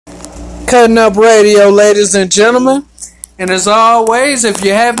Cutting Up Radio, ladies and gentlemen. And as always, if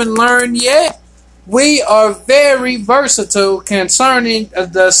you haven't learned yet, we are very versatile concerning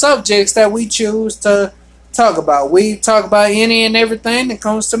the subjects that we choose to talk about. We talk about any and everything that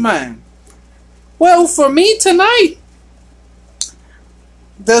comes to mind. Well, for me tonight,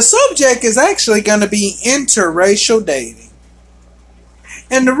 the subject is actually going to be interracial dating.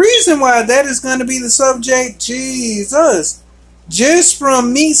 And the reason why that is going to be the subject, Jesus, just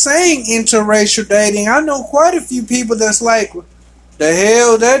from me saying interracial dating, I know quite a few people that's like, the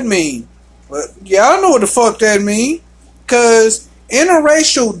hell that mean? But y'all know what the fuck that mean. Because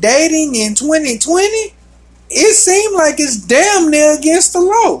interracial dating in 2020, it seemed like it's damn near against the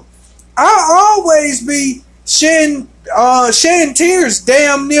law. I always be shedding tears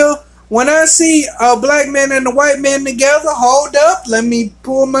damn near when I see a black man and a white man together. Hold up, let me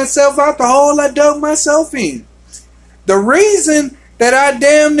pull myself out the hole I dug myself in. The reason that I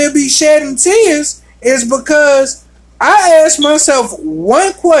damn near be shedding tears is because I asked myself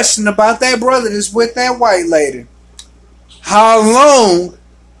one question about that brother that's with that white lady. How long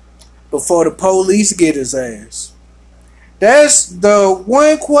before the police get his ass? That's the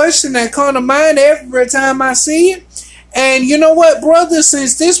one question that comes to mind every time I see it. And you know what, brother?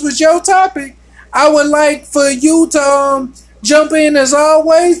 Since this was your topic, I would like for you to jump in as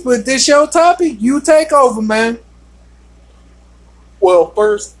always. But this your topic, you take over, man. Well,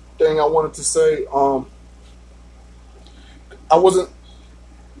 first thing I wanted to say, I wasn't,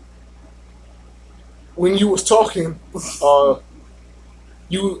 when you was talking,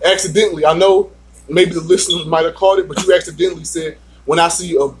 you accidentally, I know maybe the listeners might have caught it, but you accidentally said, when I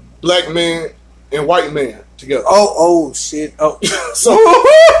see a black man and white man together. Oh, shit. Oh, so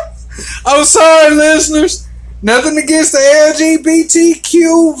I'm sorry, listeners. Nothing against the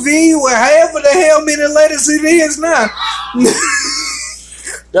LGBTQV, however the hell many letters it is now.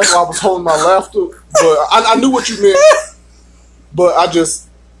 That's why I was holding my laughter. But I knew what you meant. But I just,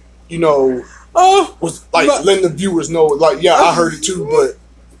 was like letting the viewers know, like, yeah, I heard it too, but,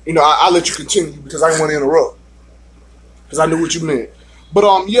 I let you continue because I didn't want to interrupt. Because I knew what you meant. But,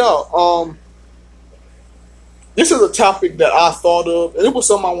 this is a topic that I thought of, and it was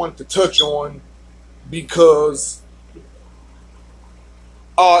something I wanted to touch on because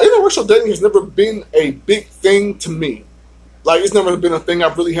interracial dating has never been a big thing to me. Like, it's never been a thing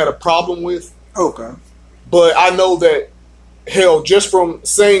I've really had a problem with. Okay. But I know that, hell, just from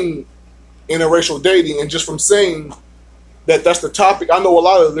saying interracial dating and just from saying that that's the topic, I know a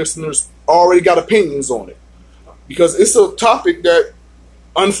lot of listeners already got opinions on it. Because it's a topic that,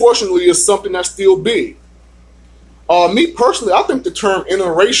 unfortunately, is something that's still big. Me personally, I think the term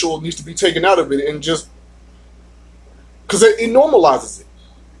interracial needs to be taken out of it and just because it normalizes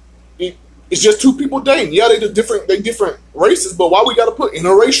it. It's just two people dating. Yeah, they different races, but why we got to put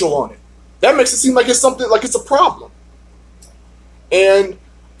interracial on it? That makes it seem like it's something like it's a problem. And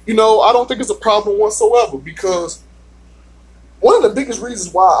I don't think it's a problem whatsoever because one of the biggest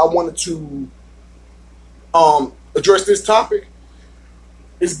reasons why I wanted to address this topic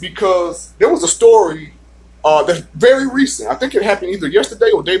is because there was a story that's very recent. I think it happened either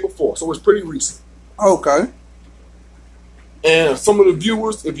yesterday or the day before, so it's pretty recent. Okay. And some of the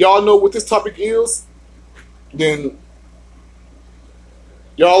viewers, if y'all know what this topic is, then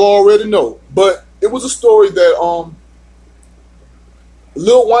y'all already know. But it was a story that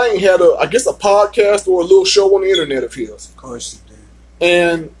Lil Wayne had a podcast or a little show on the internet of his. Of course he did.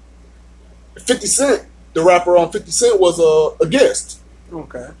 And 50 Cent, the rapper on 50 Cent, was a guest.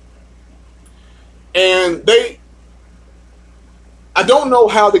 Okay. And I don't know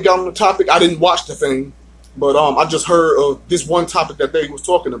how they got on the topic. I didn't watch the thing. But I just heard of this one topic that they was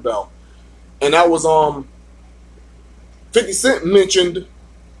talking about. And that was 50 Cent mentioned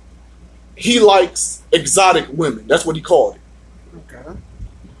he likes exotic women. That's what he called it. Okay.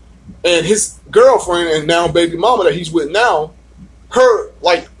 And his girlfriend and now baby mama that he's with now, her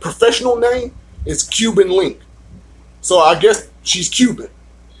professional name is Cuban Link. So I guess she's Cuban.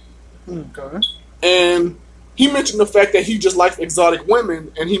 Okay. And he mentioned the fact that he just likes exotic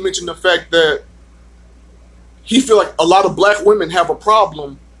women, and he mentioned the fact that he feel like a lot of black women have a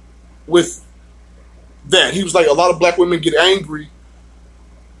problem with that. He was like, a lot of black women get angry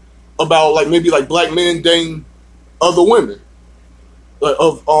about maybe black men dating other women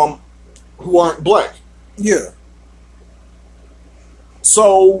who aren't black. Yeah.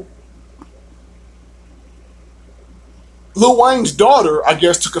 So Lil Wayne's daughter, I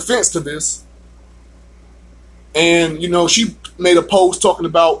guess, took offense to this. And, she made a post talking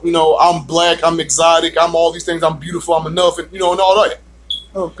about, I'm black, I'm exotic, I'm all these things, I'm beautiful, I'm enough, and, and all that.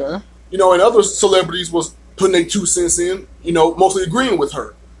 Okay. And other celebrities was putting their 2 cents in, mostly agreeing with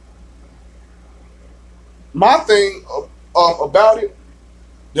her. my thing about it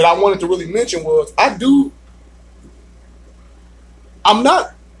that I wanted to really mention was I'm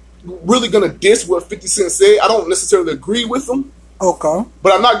not really gonna diss what 50 Cent said. I don't necessarily agree with him. Okay.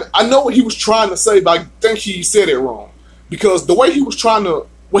 But I know what he was trying to say, but I think he said it wrong. Because the way he was trying to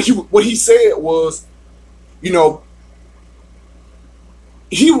what he said was, you know,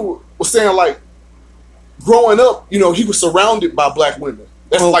 he was saying like growing up, you know, he was surrounded by black women.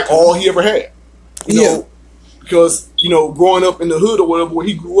 That's like all he ever had. You know, because, you know, growing up in the hood or whatever, where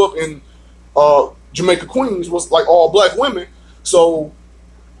he grew up in Jamaica, Queens, was like all black women. So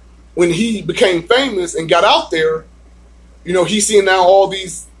when he became famous and got out there, you know, he's seeing now all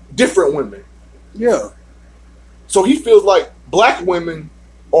these different women. Yeah. So he feels like black women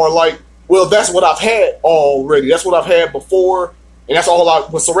are like, well, that's what I've had already. That's what I've had before, and that's all I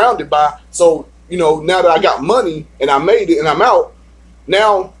was surrounded by. So, you know, now that I got money and I made it and I'm out,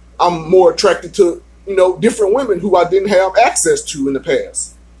 now I'm more attracted to, you know, different women who I didn't have access to in the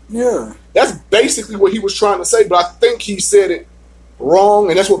past. Yeah. That's basically what he was trying to say, but I think he said it wrong,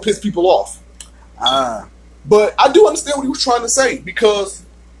 and that's what pissed people off. But I do understand what he was trying to say, because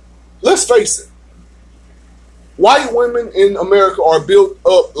let's face it, white women in America are built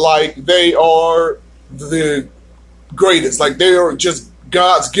up like they are the greatest, like they are just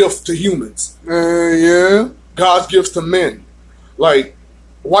God's gift to humans. Yeah. God's gift to men. Like,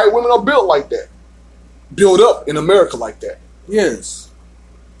 white women are built like that, built up in America like that. Yes.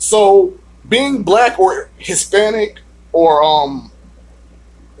 So being black or Hispanic or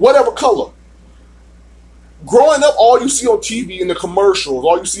whatever color, growing up, all you see on TV in the commercials,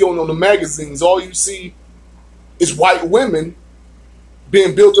 all you see on the magazines, all you see is white women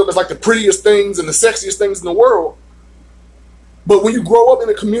being built up as like the prettiest things and the sexiest things in the world. But when you grow up in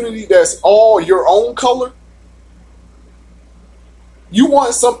a community that's all your own color, you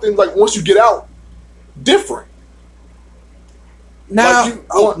want something like, once you get out, different. Now,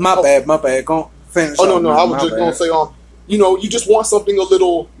 like my bad. Go finish. Oh no, I was just gonna say, you know, you just want something a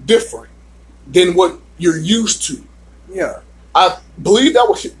little different than what you're used to. Yeah, I believe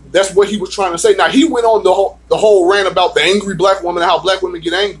that's what he was trying to say. Now he went on the whole rant about the angry black woman and how black women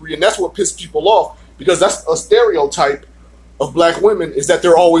get angry, and that's what pissed people off, because that's a stereotype of black women, is that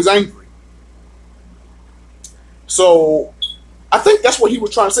they're always angry. So I think that's what he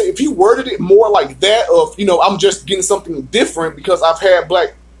was trying to say. If he worded it more like that, of, you know, I'm just getting something different because I've had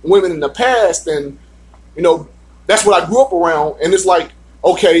black women in the past, and, you know, that's what I grew up around. And it's like,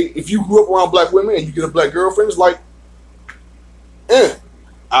 okay, if you grew up around black women and you get a black girlfriend, it's like,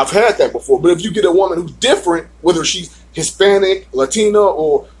 I've had that before. But if you get a woman who's different, whether she's Hispanic, Latina,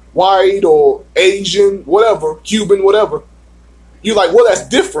 or white, or Asian, whatever, Cuban, whatever, you're like, well, that's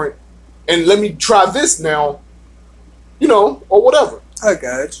different, and let me try this now, you know, or whatever. I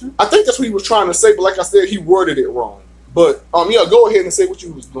got you. I think that's what he was trying to say, but like I said, he worded it wrong. But yeah, go ahead and say what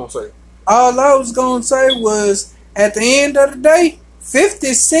you was gonna say. All I was gonna say was, at the end of the day,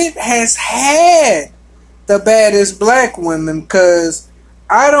 50 Cent has had the baddest black women, because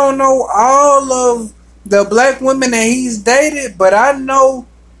I don't know all of the black women that he's dated, but I know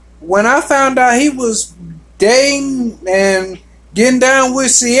when I found out he was dating and getting down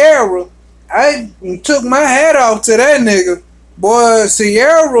with Sierra, I took my hat off to that nigga. Boy,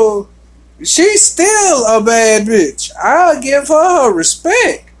 Sierra, she's still a bad bitch. I'll give her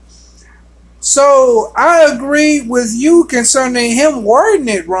respect. So I agree with you concerning him wording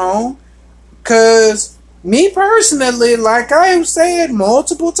it wrong, because me personally, like I've said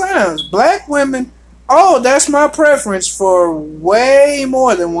multiple times, black women, that's my preference for way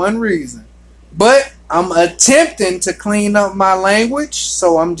more than one reason. But I'm attempting to clean up my language,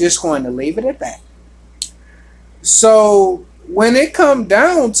 so I'm just going to leave it at that. So when it comes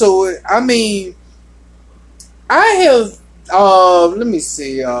down to it, I mean, I have, let me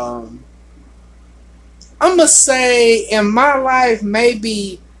see, I'm going to say in my life,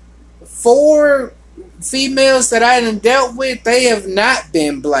 maybe 4 females that I done dealt with, they have not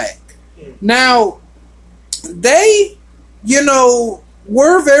been black. Now, they, you know,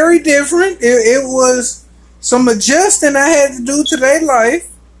 were very different. It was some adjusting I had to do to their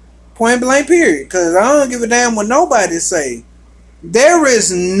life, point blank period, because I don't give a damn what nobody say. There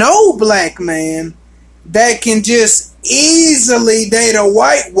is no black man that can just easily date a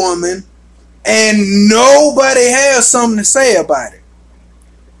white woman and nobody has something to say about it.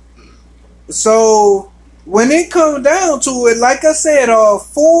 So when it comes down to it, like I said,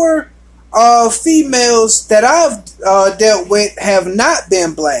 4 females that I've dealt with have not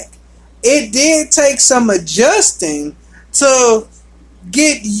been black. It did take some adjusting to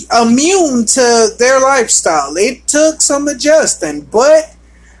get immune to their lifestyle. It took some adjusting, but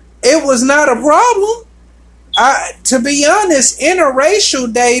it was not a problem. To be honest,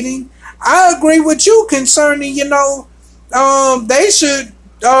 interracial dating, I agree with you concerning, they should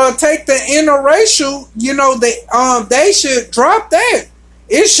take the interracial, they should drop that.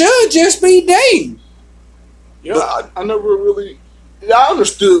 It should just be dating. Yeah, I never really. Yeah, I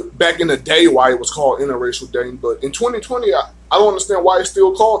understood back in the day why it was called interracial dating, but in 2020, I don't understand why it's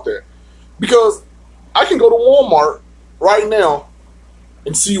still called that. Because I can go to Walmart right now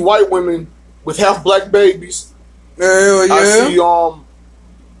and see white women with half black babies. Hell yeah. I see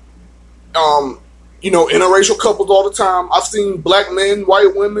interracial couples all the time. I've seen black men,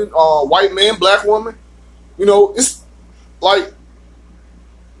 white women, white man, black woman. It's like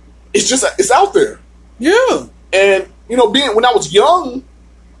it's out there. Yeah. And being when I was young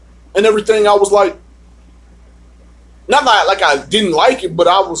and everything, I was like, not like I didn't like it, but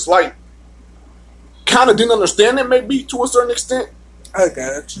I was like, kind of didn't understand it maybe to a certain extent. I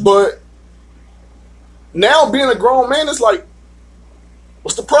got you. But now being a grown man, it's like,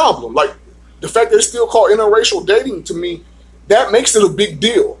 what's the problem? Like the fact that it's still called interracial dating, to me, that makes it a big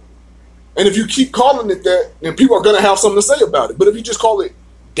deal. And if you keep calling it that, then people are gonna have something to say about it. But if you just call it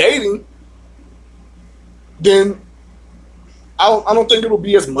dating, then I don't think it'll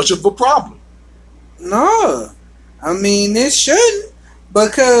be as much of a problem. No, I mean it shouldn't,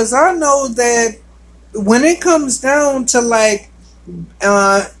 because I know that when it comes down to like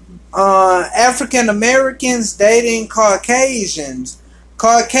African Americans dating Caucasians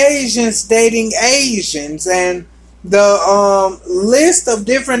dating Asians, and the list of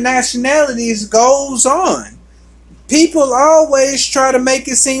different nationalities goes on. People always try to make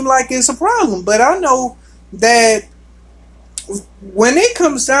it seem like it's a problem, but I know that when it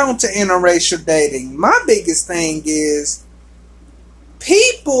comes down to interracial dating, my biggest thing is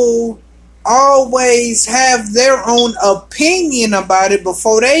people always have their own opinion about it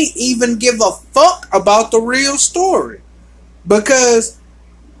before they even give a fuck about the real story. Because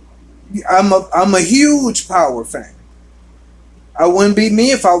I'm a huge Power fan. I wouldn't be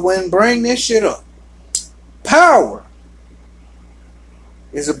me if I wouldn't bring this shit up. Power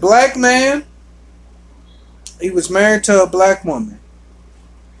is a black man. He was married to a black woman.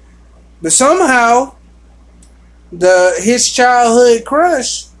 But somehow his childhood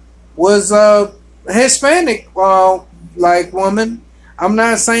crush was a Hispanic woman. I'm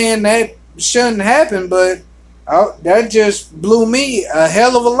not saying that shouldn't happen, but that just blew me a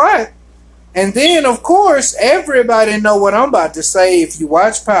hell of a lot. And then, of course, everybody know what I'm about to say if you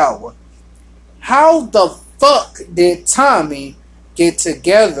watch Power. How the fuck did Tommy get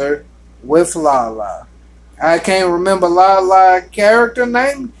together with Lala? I can't remember Lala's character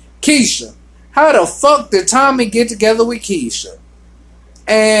name. Keisha. How the fuck did Tommy get together with Keisha?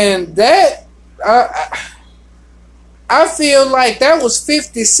 And that, I feel like that was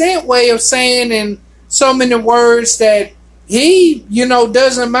 50 Cent way of saying in so many words that he,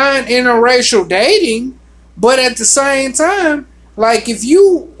 doesn't mind interracial dating, but at the same time, like if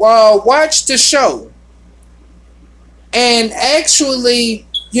you watch the show and actually,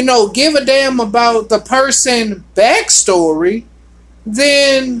 give a damn about the person backstory,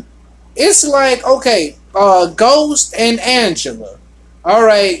 then it's like, okay, Ghost and Angela.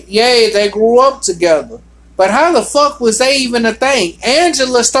 Alright, yay, they grew up together. But how the fuck was they even a thing?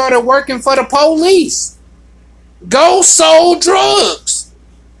 Angela started working for the police. Ghost sold drugs.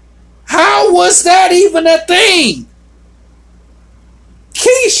 How was that even a thing?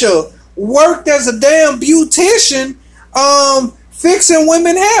 Keisha worked as a damn beautician, fixing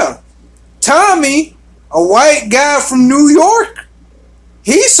women hair. Tommy, a white guy from New York,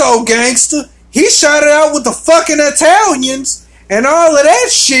 he's so gangster. He shot it out with the fucking Italians and all of that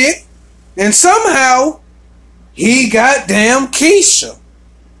shit, and somehow he got damn Keisha.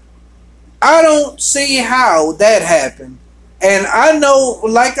 I don't see how that happened. And I know,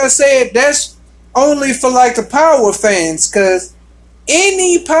 like I said, that's only for like the Power fans, because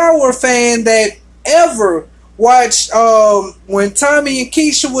any Power fan that ever watched when Tommy and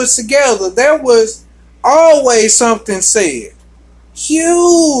Keisha was together, there was always something said.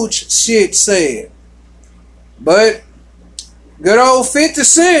 Huge shit said. But good old 50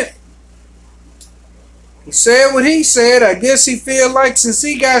 Cent, he said what he said. I guess he feel like since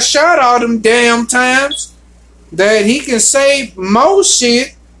he got shot all them damn times that he can say more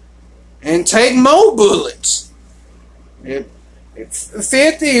shit and take more bullets. If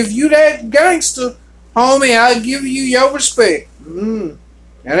 50, if you that gangster, homie, I'll give you your respect. That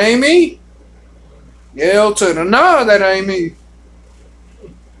ain't me. L to the nah, that ain't me.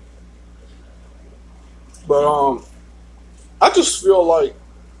 But I just feel like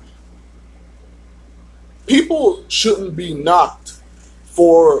people shouldn't be knocked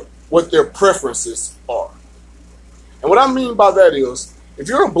for what their preferences are. And what I mean by that is, if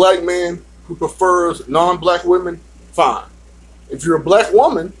you're a black man who prefers non-black women, fine. If you're a black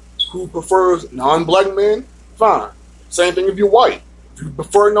woman who prefers non-black men, fine. Same thing if you're white. If you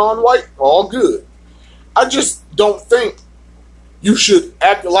prefer non-white, all good. I just don't think you should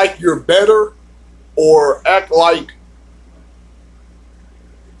act like you're better or act like,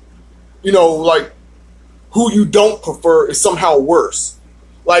 like who you don't prefer is somehow worse.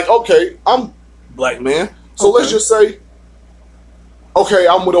 Like, okay, I'm black man. So let's just say, okay,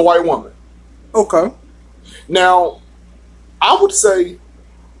 I'm with a white woman. Okay. Now, I would say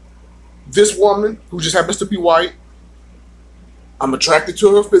this woman who just happens to be white, I'm attracted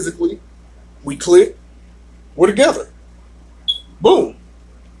to her physically. We click. We're together. Boom.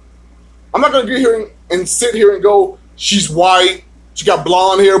 I'm not going to get here and sit here and go, she's white. She got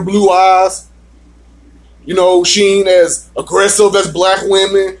blonde hair, blue eyes. She ain't as aggressive as black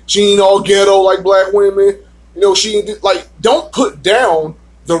women. She ain't all ghetto like black women. She ain't like, don't put down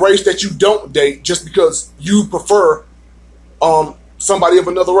the race that you don't date just because you prefer somebody of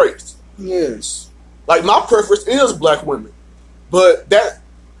another race. Yes. Like, my preference is black women. But that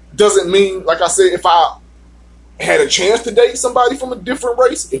doesn't mean, like I said, if I had a chance to date somebody from a different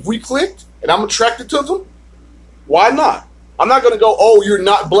race, if we clicked and I'm attracted to them, why not? I'm not going to go, oh, you're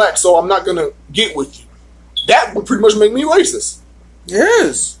not black, so I'm not going to get with you. That would pretty much make me racist.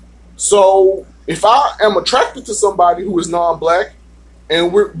 Yes. So if I am attracted to somebody who is non-black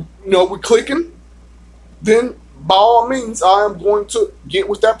and we're clicking, then by all means, I am going to get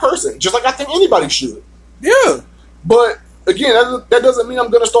with that person, just like I think anybody should. Yeah. But again, that doesn't mean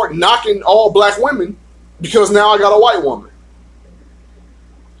I'm going to start knocking all black women because now I got a white woman.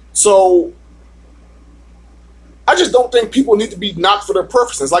 So I just don't think people need to be knocked for their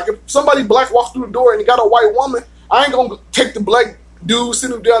preferences. Like, if somebody black walks through the door and he got a white woman, I ain't going to take the black dude,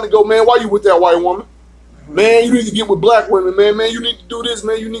 sit him down and go, man, why you with that white woman? Man, you need to get with black women, man. Man, you need to do this,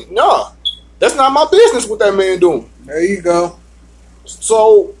 man. Nah. That's not my business what that man doing. There you go.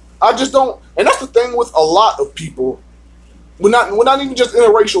 So I just don't, and that's the thing with a lot of people. We're not even just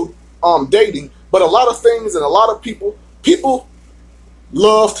interracial dating, but a lot of things and a lot of people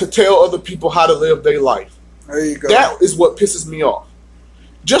love to tell other people how to live their life. There you go. That is what pisses me off.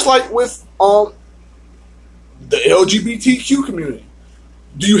 Just like with the LGBTQ community.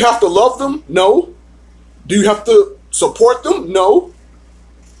 Do you have to love them? No. Do you have to support them? No.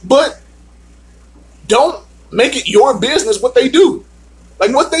 But don't make it your business what they do.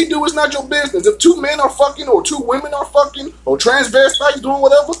 Like, what they do is not your business. If two men are fucking or two women are fucking or transvestites doing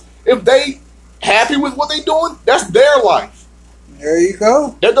whatever, if they happy with what they doing, that's their life. There you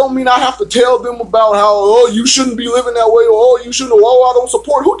go. That don't mean I have to tell them about how, oh, you shouldn't be living that way, or oh, you shouldn't, oh, I don't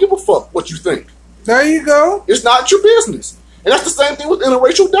support. Who give a fuck what you think? There you go. It's not your business. And that's the same thing with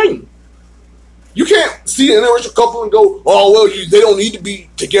interracial dating. You can't see an interracial couple and go, oh, well, they don't need to be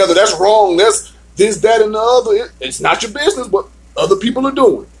together. That's wrong. That's this, that, and the other. It's not your business, but other people are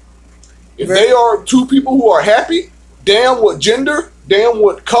doing. If they are two people who are happy, damn what gender, damn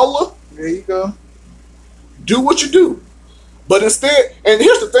what color. There you go. Do what you do. But instead, and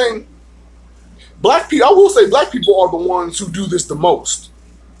here's the thing, black people, I will say black people are the ones who do this the most.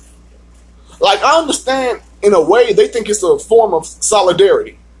 Like, I understand, in a way, they think it's a form of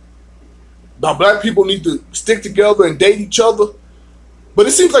solidarity. Now, black people need to stick together and date each other. But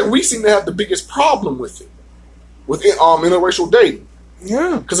it seems like we seem to have the biggest problem with it. With interracial dating.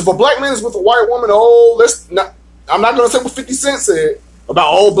 Yeah. Because if a black man is with a white woman, I'm not going to say what 50 Cent said about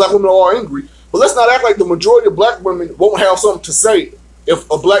all black women are angry. But let's not act like the majority of black women won't have something to say if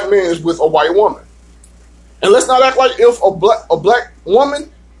a black man is with a white woman. And let's not act like if a black woman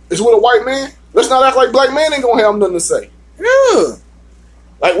is with a white man, let's not act like black man ain't gonna have nothing to say. Yeah.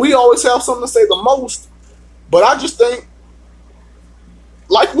 Like, we always have something to say the most. But I just think,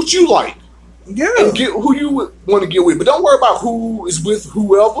 like what you like. Yeah. And get who you want to get with. But don't worry about who is with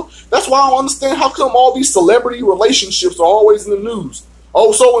whoever. That's why I don't understand how come all these celebrity relationships are always in the news.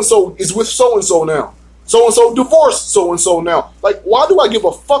 Oh, so-and-so is with so-and-so now. So-and-so divorced so-and-so now. Like, why do I give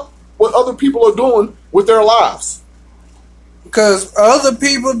a fuck what other people are doing with their lives? Because other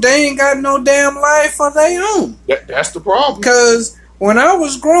people, they ain't got no damn life of their own. That's the problem. Because when I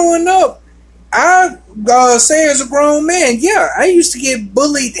was growing up, I say as a grown man, yeah, I used to get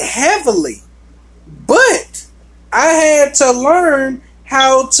bullied heavily. But I had to learn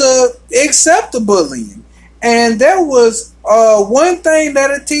how to accept the bullying. And there was one thing that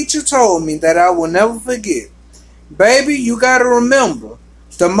a teacher told me that I will never forget. Baby, you got to remember,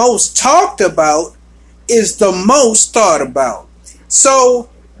 the most talked about is the most thought about. So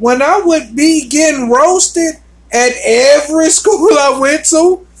when I would be getting roasted at every school I went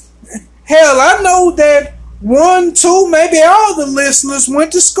to, hell, I know that one, two, maybe all the listeners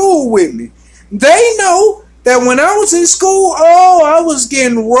went to school with me. They know that when I was in school, oh, I was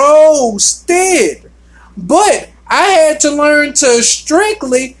getting roasted. But I had to learn to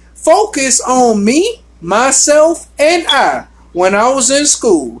strictly focus on me, myself, and I when I was in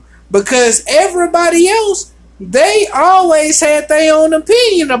school. Because everybody else, they always had their own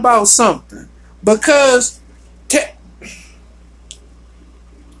opinion about something. Because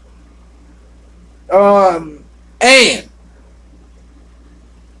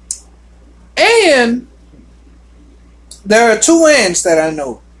and there are two Anns that I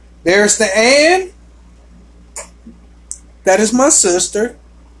know. There's the Ann that is my sister.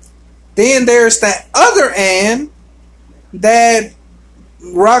 Then there's that other Ann that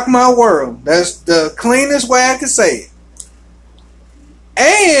rocked my world. That's the cleanest way I can say it.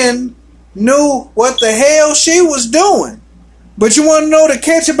 Ann knew what the hell she was doing. But you want to know the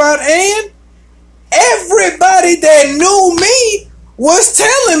catch about Ann? Everybody that knew me was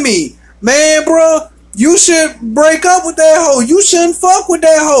telling me, man, bro, you should break up with that hoe. You shouldn't fuck with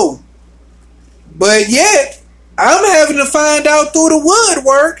that hoe. But yet, I'm having to find out through the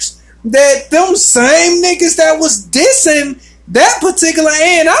woodworks that them same niggas that was dissing that particular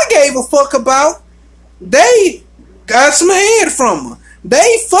Ann I gave a fuck about, they got some head from her.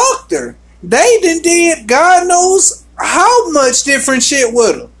 They fucked her. They did God knows how much different shit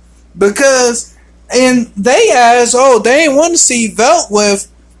with her. Because in they eyes, oh, they ain't want to see Velt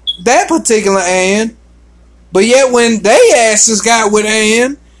with that particular Ann. But yet when they asses got with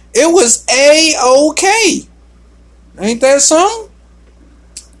Ann, it was A-OK. Ain't that something?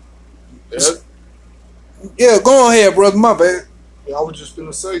 Yeah, go ahead, brother. My bad. Yeah, I was just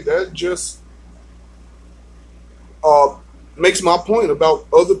gonna say that just makes my point about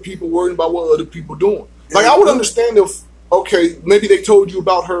other people worrying about what other people doing. Like, I would understand if, okay, maybe they told you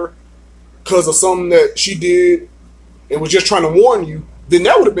about her because of something that she did and was just trying to warn you, then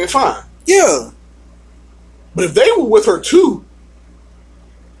that would have been fine. Yeah. But if they were with her too,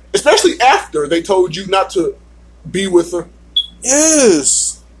 especially after they told you not to be with her,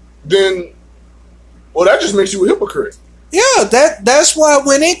 yes, then, well, that just makes you a hypocrite. Yeah, that's why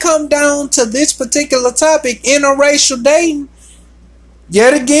when it come down to this particular topic, interracial dating,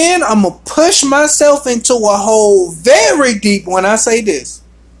 yet again, I'm going to push myself into a hole very deep when I say this.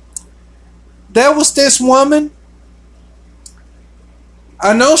 There was this woman.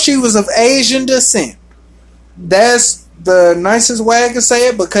 I know she was of Asian descent. That's the nicest way I can say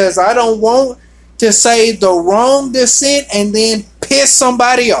it, because I don't want to say the wrong descent and then piss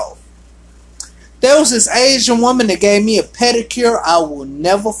somebody off. There was this Asian woman that gave me a pedicure I will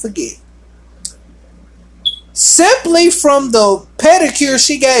never forget. Simply from the pedicure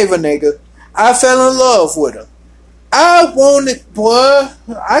she gave a nigga, I fell in love with her. I wanted, boy,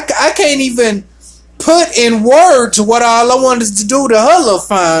 I can't even put in words what all I wanted to do to her little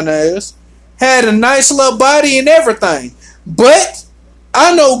fine ass. Had a nice little body and everything. But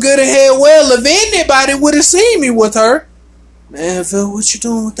I know good and hell well if anybody would have seen me with her, man, Phil, what you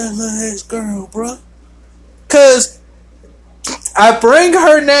doing with that little ass girl, bro? Cause I bring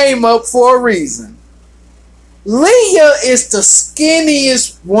her name up for a reason. Leah is the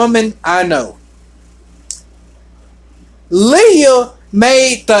skinniest woman I know. Leah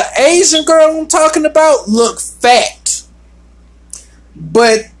made the Asian girl I'm talking about look fat.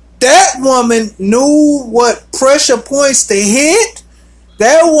 But that woman knew what pressure points to hit.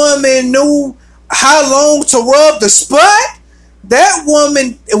 That woman knew how long to rub the spot. That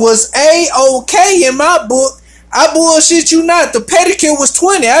woman was A-OK in my book. I bullshit you not. The pedicure was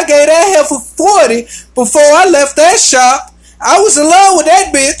 20. I gave that hell for 40 before I left that shop. I was in love with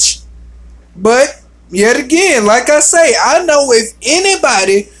that bitch. But yet again, like I say, I know if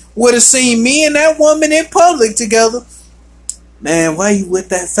anybody would have seen me and that woman in public together, man, why you with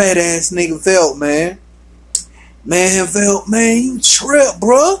that fat ass nigga Velt, man? Man, Velt, man, you trip,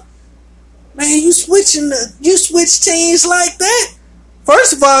 bro. Man, you switch teams like that?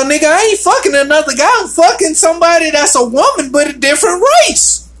 First of all, nigga, I ain't fucking another guy. I'm fucking somebody that's a woman but a different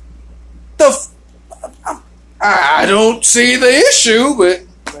race. I don't see the issue, but,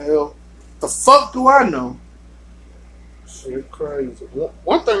 well, the fuck do I know? Shit, crazy.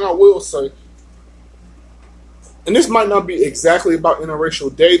 One thing I will say, and this might not be exactly about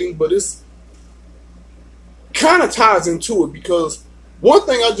interracial dating, but it's kind of ties into it, because one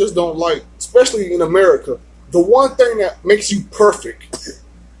thing I just don't like, especially in America, the one thing that makes you perfect,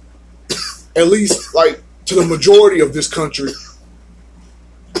 at least like to the majority of this country,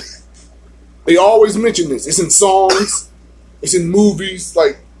 they always mention this. It's in songs, it's in movies.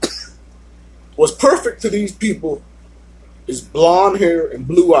 Like, what's perfect to these people is blonde hair and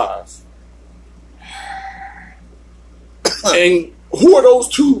blue eyes. And who are those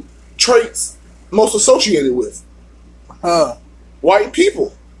two traits most associated with? White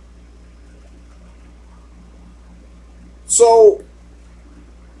people. So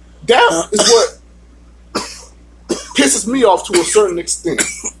that is what pisses me off to a certain extent.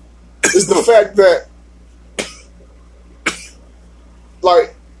 Is the fact that,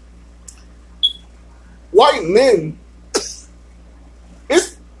 like, white men,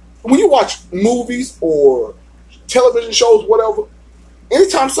 it's when you watch movies or television shows, whatever,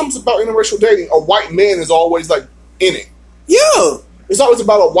 anytime something's about interracial dating, a white man is always like in it. Yeah. It's always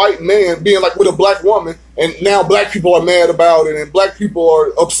about a white man being like with a black woman, and now black people are mad about it, and black people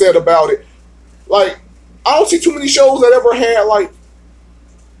are upset about it. Like, I don't see too many shows that ever had like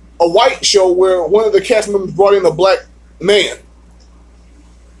a white show where one of the cast members brought in a black man.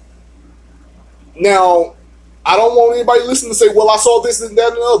 Now, I don't want anybody listening to say, well, I saw this and that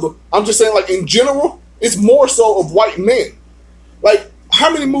and the other. I'm just saying, like, in general, it's more so of white men. Like,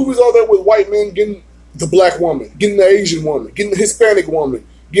 how many movies are there with white men getting the black woman, getting the Asian woman, getting the Hispanic woman,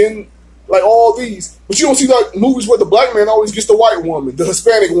 getting, like, all these? But you don't see, like, movies where the black man always gets the white woman, the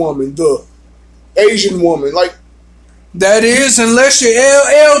Hispanic woman, the Asian woman. Like, that is, unless you're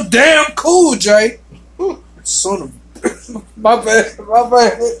LL Damn Cool J. Son of... my bad.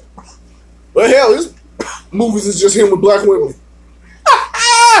 But hell, his movies is just him with black women.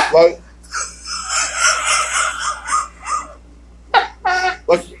 like,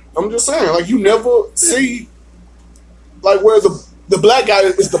 I'm just saying, like, you never see, like, where the black guy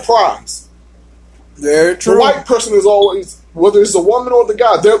is the prize. Very true. The white person is always, whether it's a woman or the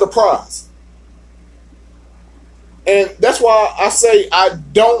guy, they're the prize. And that's why I say I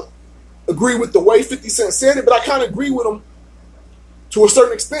don't agree with the way 50 Cent said it, but I kind of agree with him to a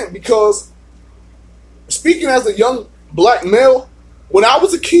certain extent, because speaking as a young black male, when I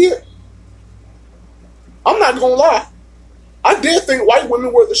was a kid, I'm not gonna lie, I did think white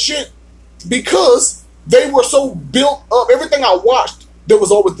women were the shit because they were so built up. Everything I watched, there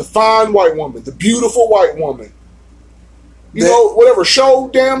was always the fine white woman, the beautiful white woman. You know, whatever show,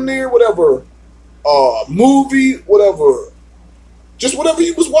 damn near, whatever movie, whatever, just whatever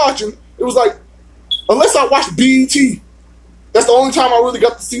you was watching, it was like, unless I watched BET, that's the only time I really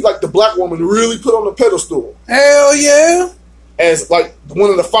got to see, like, the black woman really put on the pedestal. Hell yeah. As, like, one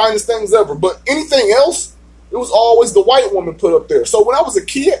of the finest things ever. But anything else, it was always the white woman put up there. So when I was a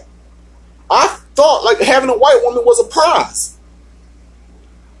kid, I thought, like, having a white woman was a prize.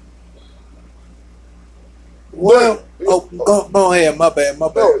 Well, go ahead. My bad. No,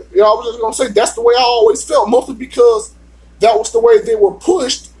 yeah, I was just going to say, that's the way I always felt. Mostly because that was the way they were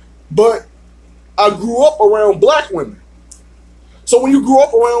pushed. But I grew up around black women. So when you grew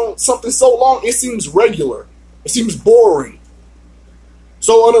up around something so long, it seems regular. It seems boring.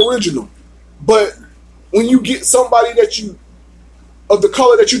 So unoriginal. But when you get somebody that you, of the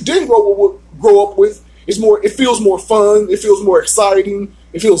color that you didn't grow up with, it feels more fun. It feels more exciting.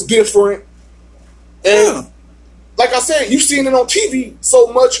 It feels different. And like I said, you've seen it on TV so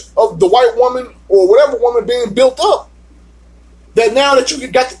much of the white woman or whatever woman being built up, that now that you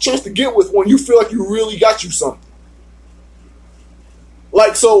got the chance to get with one, you feel like you really got you something.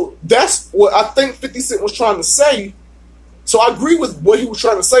 Like, so that's what I think 50 Cent was trying to say. So I agree with what he was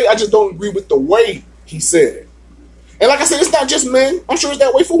trying to say. I just don't agree with the way he said it. And like I said, it's not just men. I'm sure it's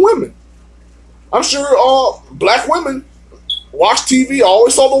that way for women. I'm sure black women watch TV,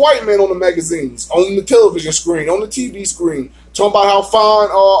 always saw the white man on the magazines, on the television screen, on the TV screen, talking about how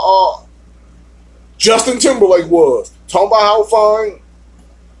fine Justin Timberlake was. Talking about how fine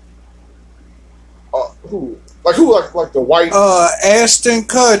who like the white Ashton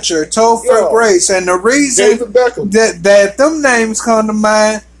Kutcher, Topher Grace, and the reason that them names come to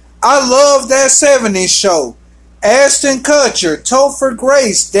mind, I love that 70s show. Ashton Kutcher, Topher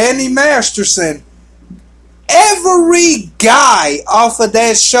Grace, Danny Masterson, every guy off of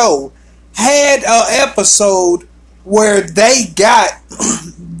that show had an episode where they got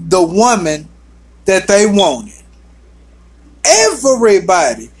the woman that they wanted.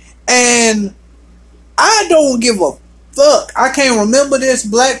 Everybody. And I don't give a fuck. I can't remember this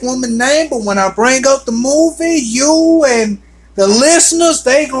black woman name, but when I bring up the movie, you and the listeners,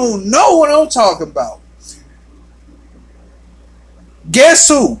 they gonna know what I'm talking about. Guess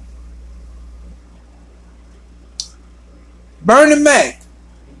who? Bernie Mac.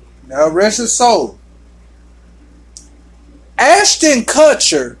 Now rest his soul. Ashton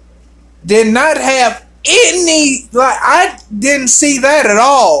Kutcher did not have any, like, I didn't see that at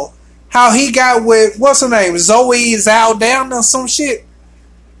all. How he got with, what's her name, Zoe Saldana or some shit?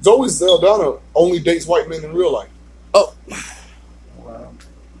 Zoe Saldana only dates white men in real life. Oh. Wow.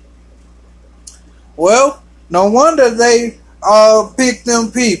 Well, No wonder they picked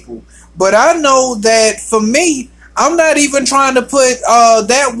them people. But I know that for me, I'm not even trying to put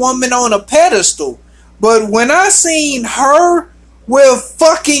that woman on a pedestal. But when I seen her with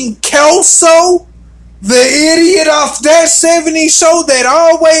fucking Kelso, the idiot off that '70s show that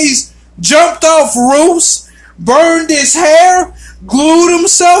always jumped off roofs, burned his hair, glued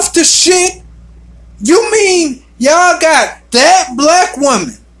himself to shit. You mean y'all got that black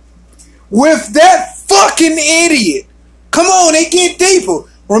woman with that fucking idiot? Come on, it get deeper.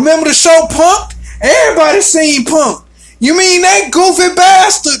 Remember the show Punk'd? Everybody seen Punk'd. You mean that goofy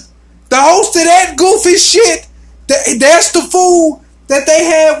bastard, the host of that goofy shit, that's the fool that they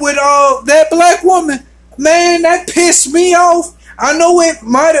had with that black woman? Man, that pissed me off. I know it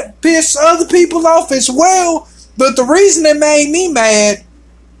might have pissed other people off as well, but the reason it made me mad,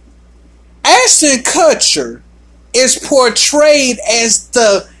 Ashton Kutcher is portrayed as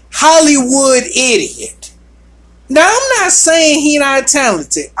the Hollywood idiot. Now, I'm not saying he not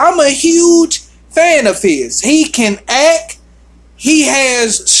talented. I'm a huge fan of his. He can act. He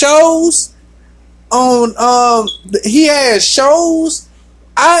has shows on. He has shows.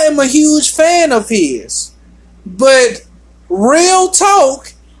 I am a huge fan of his. But real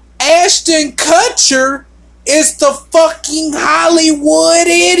talk, Ashton Kutcher is the fucking Hollywood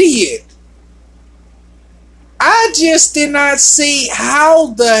idiot. I just did not see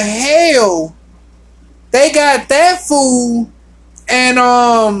how the hell they got that fool and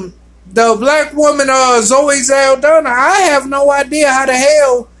the black woman Zoe Saldana. I have no idea how the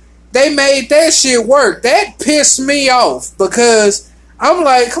hell they made that shit work. That pissed me off because I'm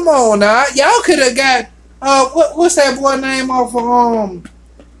like, come on now, y'all could have got what's that boy name off of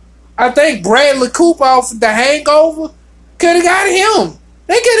I think Bradley Cooper off of The Hangover. Could have got him.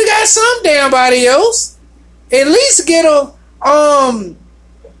 They could have got some damn body else. At least get a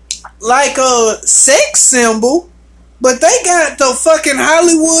like a sex symbol, but they got the fucking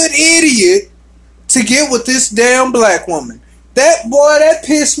Hollywood idiot to get with this damn black woman. That boy, that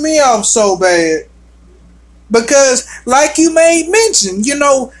pissed me off so bad. Because, like you made mention, you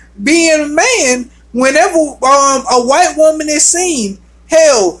know, being a man, whenever a white woman is seen,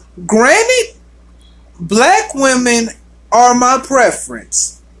 hell, granted, black women are my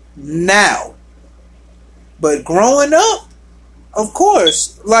preference now. But growing up, of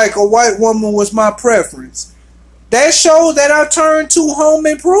course, like a white woman was my preference. That show that I turned to, Home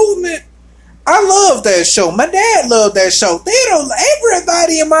Improvement, I love that show. My dad loved that show.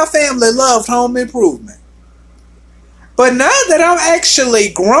 Everybody in my family loved Home Improvement. But now that I'm actually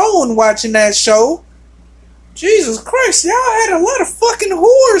grown watching that show, Jesus Christ, y'all had a lot of fucking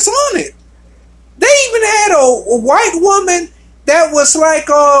whores on it. They even had a white woman that was like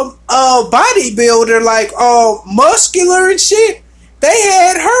a bodybuilder, like muscular and shit. They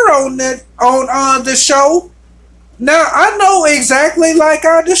had her on the show. Now I know exactly like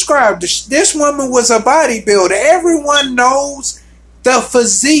I described. This woman was a bodybuilder. Everyone knows the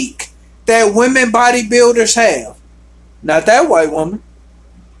physique that women bodybuilders have. Not that white woman.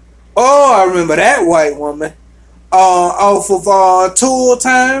 Oh, I remember that white woman. Off of Tool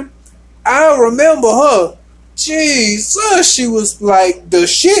Time. I remember her. Jesus, she was like the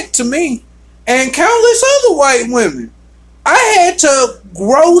shit to me. And countless other white women. I had to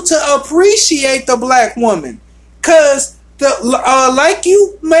grow to appreciate the black woman. Cause like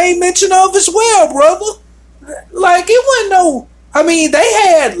you made mention of as well, brother. Like it wasn't no. I mean, they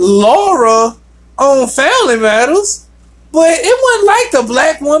had Laura on Family Matters, but it wasn't like the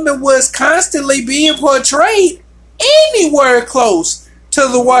black woman was constantly being portrayed anywhere close to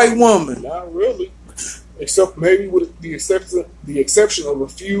the white woman. Not really, except maybe with the exception of a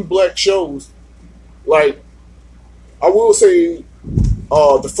few black shows. Like I will say,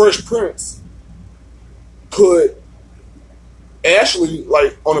 the Fresh Prince put Ashley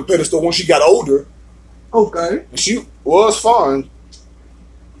like on a pedestal when she got older. Okay. And she was fine.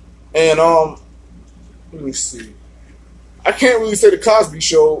 And let me see. I can't really say the Cosby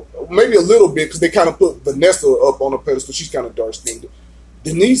Show. Maybe a little bit because they kind of put Vanessa up on a pedestal. She's kind of dark skinned.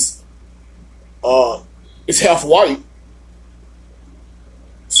 Denise is half white.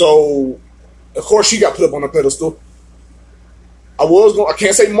 So of course she got put up on a pedestal. I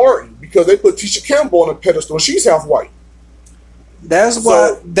can't say Martin because they put Tisha Campbell on a pedestal and she's half white. That's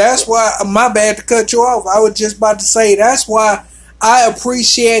why my bad to cut you off. I was just about to say that's why I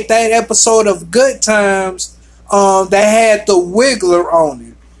appreciate that episode of Good Times that had the Wiggler on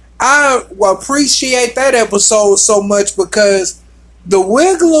it. I appreciate that episode so much because the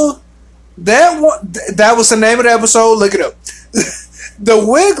Wiggler, that was the name of the episode. Look it up. The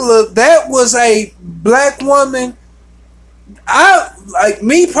Wiggler, that was a black woman.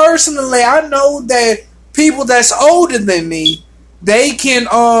 Me personally, I know that people that's older than me, they can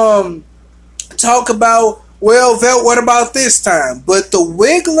talk about, well, Vel, what about this time? But the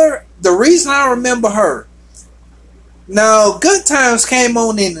Wiggler, the reason I remember her, now Good Times came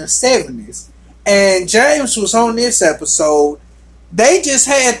on in the 70s, and James was on this episode. They just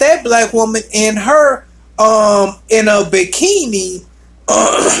had that black woman in her in a bikini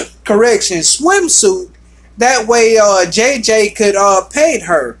correction swimsuit. That way JJ could paid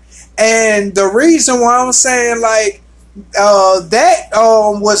her. And the reason why I'm saying like that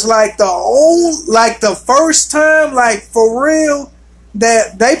was like the first time, like for real,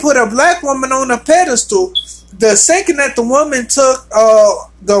 that they put a black woman on a pedestal. The second that the woman took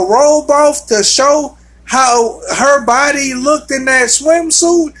the robe off to show how her body looked in that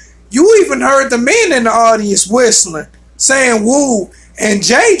swimsuit, you even heard the men in the audience whistling, saying woo. And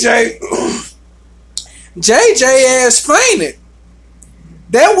JJ ass fainted.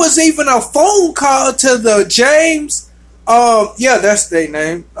 There was even a phone call to the James, yeah, that's their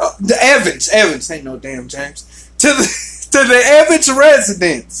name, the Evans, ain't no damn James, to the Evans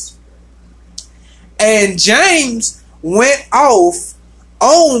residence. And James went off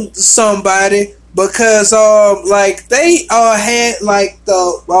on somebody because like they had like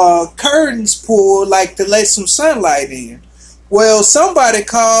the curtains pulled like to let some sunlight in. Well, somebody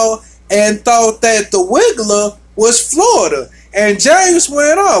called and thought that the Wiggler was Florida, and James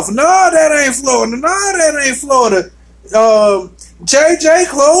went off. No, that ain't Florida. No, that ain't Florida. JJ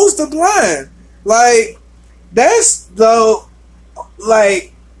closed the blind. Like, that's the,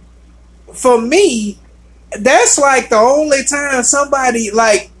 like, for me, that's like the only time somebody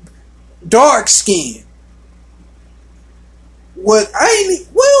like dark skin. Well,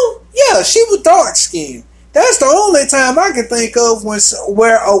 yeah, she was dark skinned. That's the only time I can think of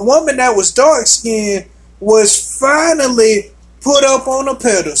where a woman that was dark skinned was finally put up on a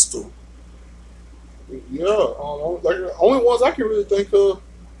pedestal. Yeah, like the only ones I can really think of,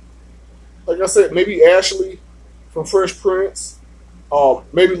 like I said, maybe Ashley from Fresh Prince,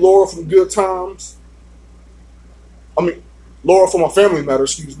 maybe Laura from Good Times. I mean, Laura from A Family Matter,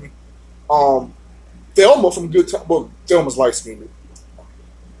 excuse me. Thelma from Good Times. Well, Thelma's light skinned.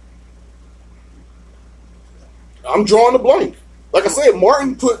 I'm drawing a blank. Like I said,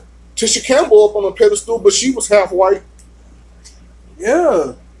 Martin put Tisha Campbell up on a pedestal, but she was half white.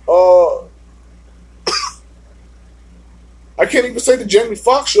 Yeah. I can't even say the Jamie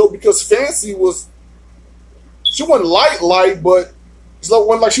Foxx show because Fancy was, she wasn't light, but it's like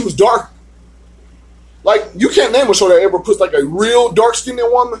one like she was dark. Like, you can't name a show that ever puts like a real dark skinned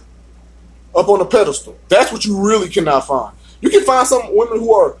woman up on a pedestal. That's what you really cannot find. You can find some women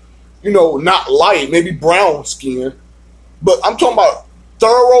who are, you know, not light, maybe brown skin, but I'm talking about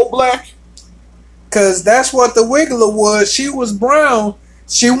thorough black. Cause that's what the Wiggler was. She was brown.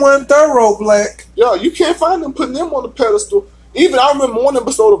 She wasn't thorough black. Yeah, you can't find them putting them on the pedestal. Even I remember one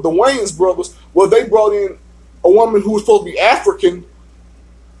episode of the Wayans brothers where they brought in a woman who was supposed to be African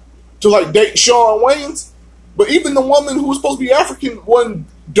to like date Shawn Wayans. But even the woman who was supposed to be African wasn't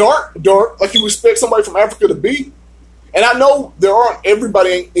dark, like you would expect somebody from Africa to be. And I know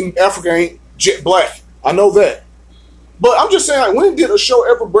everybody in Africa ain't jet black. I know that. But I'm just saying, like, when did a show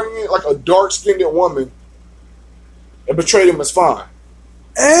ever bring in like a dark-skinned woman and portray them as fine?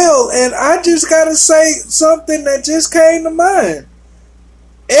 And I just gotta say something that just came to mind.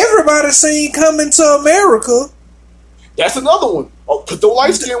 Everybody seen Coming to America. That's another one. Put the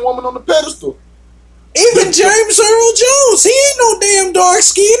light-skinned woman on the pedestal. Even James Earl Jones, he ain't no damn dark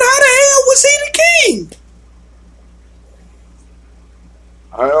skin. How the hell was he the king?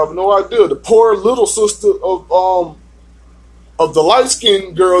 I have no idea. The poor little sister of the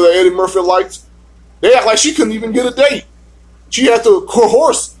light-skinned girl that Eddie Murphy liked, they act like she couldn't even get a date. She had to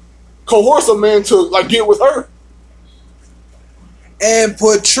coerce a man to like get with her. And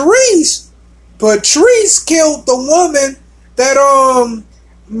Patrice killed the woman that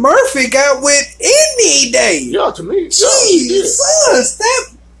Murphy got with any day. Yeah, to me. Jesus,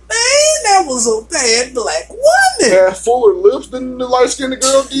 that was a bad black woman. Had fuller lips than the light-skinned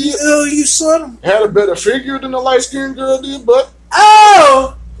girl did. Oh, you son. Had a better figure than the light-skinned girl did, but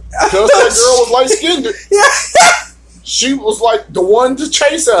because that girl was light-skinned, she was like the one to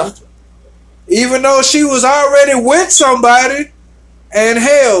chase after. Even though she was already with somebody, and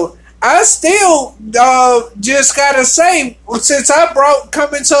hell, I still just gotta say, since I brought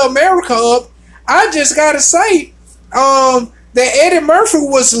Coming to America up, I just gotta say, that Eddie Murphy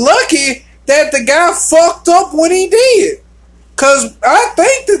was lucky that the guy fucked up when he did. Cause I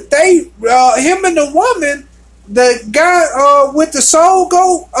think that they, him and the woman, the guy with the Soul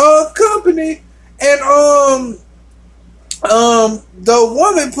Goat company, and the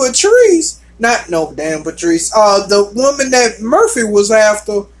woman Patrice, Not no damn Patrice. The woman that Murphy was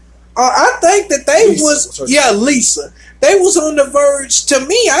after. I think that they Lisa. They was on the verge. To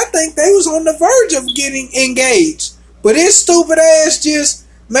me, I think they was on the verge of getting engaged. But his stupid ass just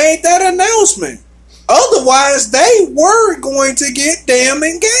made that announcement. Otherwise, they were going to get damn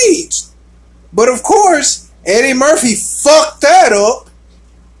engaged. But of course, Eddie Murphy fucked that up.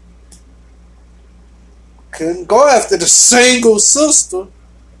 Couldn't go after the single sister.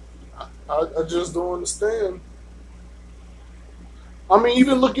 I just don't understand. I mean,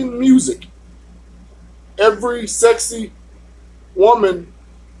 even look in music. Every sexy woman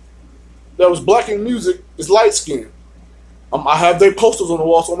that was black in music is light skinned. I have their posters on the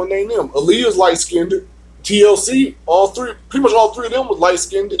wall, so I'm gonna name them. Aaliyah's light skinned. TLC, pretty much all three of them was light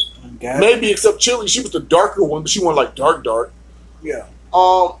skinned. Maybe except Chili, she was the darker one, but she wasn't like dark. Yeah.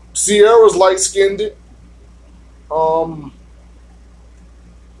 Sierra's light skinned.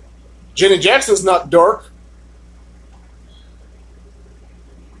 Janet Jackson's not dark.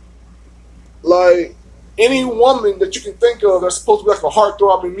 Like any woman that you can think of that's supposed to be like a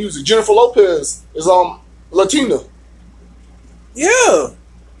heartthrob in music. Jennifer Lopez is Latina. Yeah.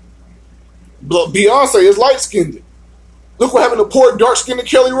 Beyonce is light skinned. Look what happened to poor dark skinned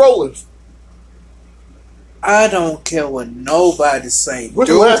Kelly Rowland. I don't care what nobody say. When's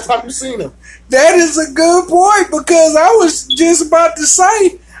the last time you seen her? That is a good point, because I was just about to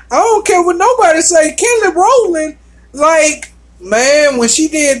say, I don't care what nobody say. Kelly Rowland, like, man, when she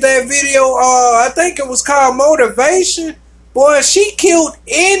did that video, I think it was called Motivation, boy, she killed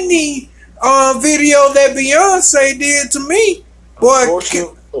any video that Beyonce did to me. Boy,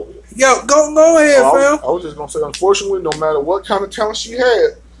 yo, go ahead, fam. I was just going to say, unfortunately, no matter what kind of talent she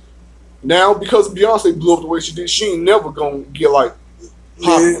had, now, because Beyonce blew up the way she did, she ain't never going to get, like,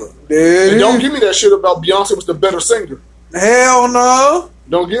 popular. And don't give me that shit about Beyonce was the better singer. Hell no.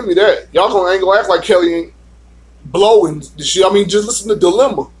 Don't give me that. Y'all ain't gonna act like Kelly ain't blowing the shit. I mean, just listen to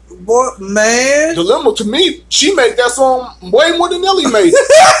Dilemma. What, man? Dilemma, to me, she made that song way more than Nelly made it.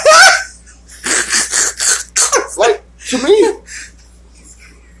 Like, to me.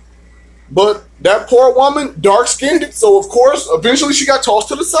 But that poor woman, dark-skinned, so of course, eventually she got tossed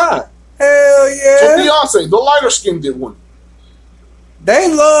to the side. Hell yeah. So Beyonce, the lighter-skinned one. They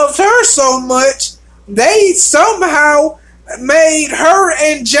loved her so much, they somehow made her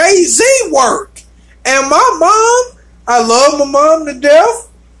and Jay-Z work. And my mom, I love my mom to death,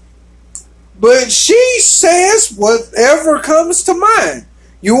 but she says whatever comes to mind.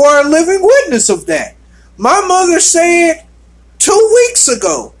 You are a living witness of that. My mother said 2 weeks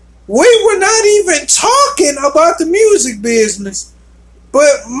ago, we were not even talking about the music business,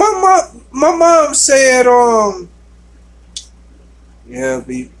 but my mom said, yeah,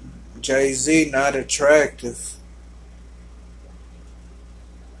 Jay-Z not attractive.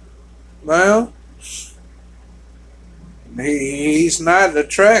 Well, he's not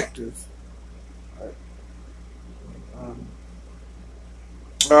attractive.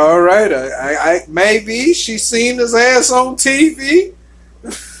 All right, I maybe she seen his ass on TV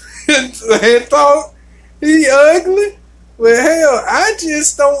and thought he ugly. Well, hell, I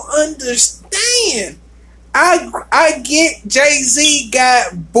just don't understand. I get Jay-Z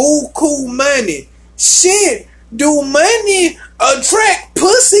got buku money. Shit, do money attract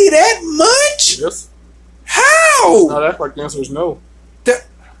pussy that much? Yes. How? Not act like the answer is no.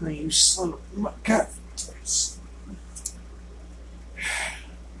 You son of my God.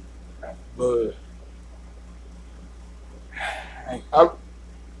 But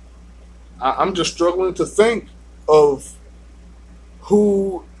I'm just struggling to think of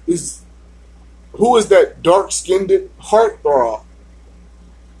who is that dark-skinned heartthrob.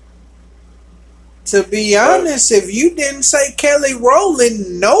 To be honest, if you didn't say Kelly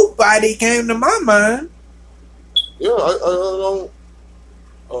Rowland, nobody came to my mind. Yeah, I don't.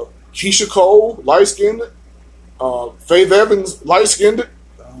 Keisha Cole, light-skinned. Faith Evans, light-skinned.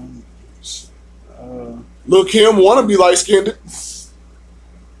 Lil' Kim wanna be light-skinned.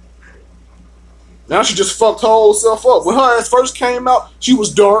 Now she just fucked her whole self up. When her ass first came out, she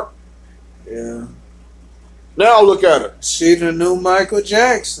was dark. Yeah. Now look at her. She the new Michael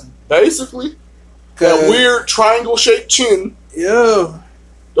Jackson. Basically. That weird triangle-shaped chin. Yeah.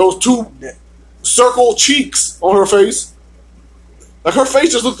 Those two circle cheeks on her face. Like her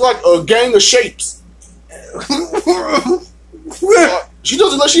face just looks like a gang of shapes. She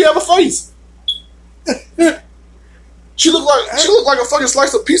doesn't let she have a face. She looked like a fucking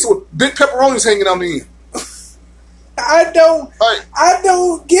slice of pizza with big pepperonis hanging on the end. I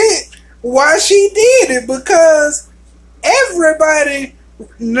don't get why she did it, because everybody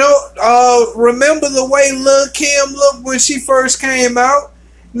remember the way Lil' Kim looked when she first came out.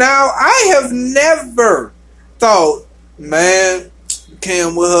 Now, I have never thought, man,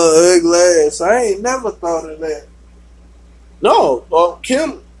 Kim with her ugly ass. I ain't never thought of that. No,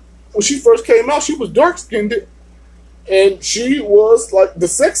 Kim, when she first came out, she was dark skinned, and she was like the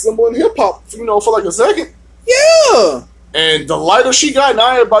sex symbol in hip hop, for like a second. Yeah. And the lighter she got,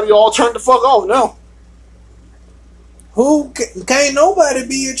 now everybody all turned the fuck off now. Can't nobody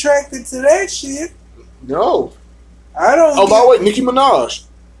be attracted to that shit? No. I don't. Oh, by the way, Nicki Minaj,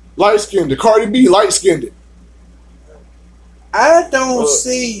 light skinned. Cardi B, light skinned. I don't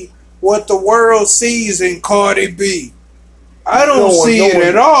see what the world sees in Cardi B. I don't see it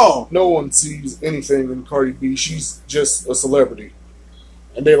at all. No one sees anything in Cardi B. She's just a celebrity.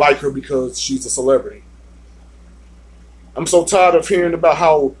 And they like her because she's a celebrity. I'm so tired of hearing about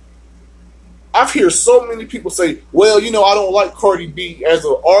how... I've heard so many people say, well, I don't like Cardi B as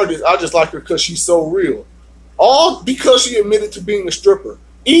an artist. I just like her because she's so real. All because she admitted to being a stripper.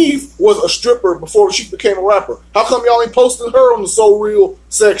 Eve was a stripper before she became a rapper. How come y'all ain't posting her on the So Real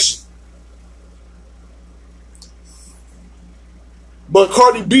section? But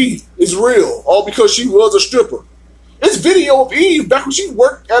Cardi B is real, all because she was a stripper. It's video of Eve back when she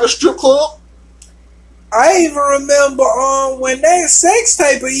worked at a strip club. I even remember when that sex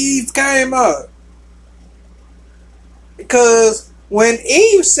tape of Eve came out. Because when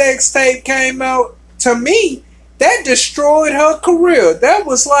Eve's sex tape came out, to me, that destroyed her career. That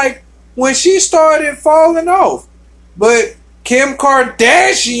was like when she started falling off. But Kim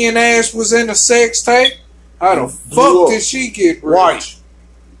Kardashian ass was in a sex tape. How the fuck did she get rich? White.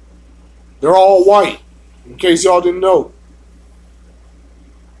 They're all white. In case y'all didn't know.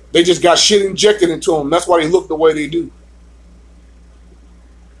 They just got shit injected into them. That's why they look the way they do.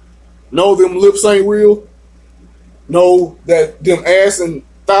 No, them lips ain't real. No, that them ass and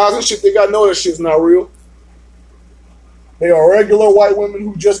thighs and shit they got. No, that shit's not real. They are regular white women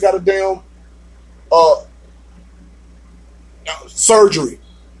who just got a damn surgery.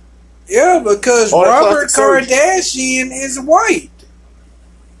 Yeah, because Robert Kardashian is white.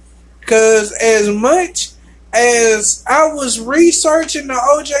 Because as much as I was researching the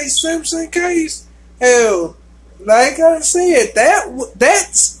O.J. Simpson case, hell, like I said,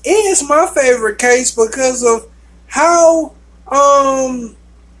 that is my favorite case because of how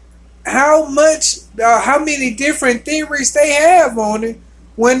many different theories they have on it.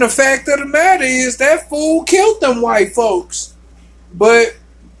 When the fact of the matter is that fool killed them white folks, but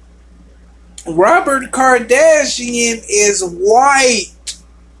Robert Kardashian is white.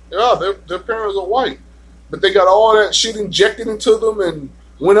 Yeah, their parents are white. But they got all that shit injected into them and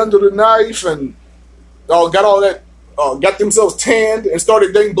went under the knife and got all that, got themselves tanned and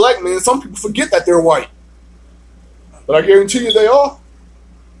started dating black men. Some people forget that they're white. But I guarantee you they are.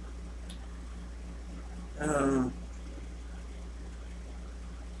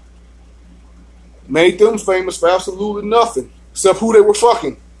 Made them famous for absolutely nothing. Except who they were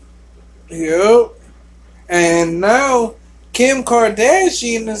fucking. Yep. And now Kim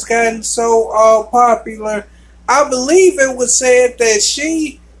Kardashian has gotten so popular. I believe it was said that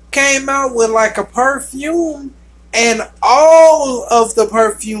she came out with like a perfume and all of the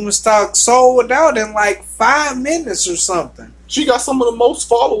perfume stock sold out in like 5 minutes or something. She got some of the most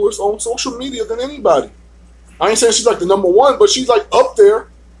followers on social media than anybody. I ain't saying she's like the number one, but she's like up there.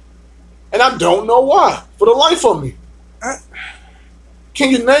 And I don't know why. For the life of me. Can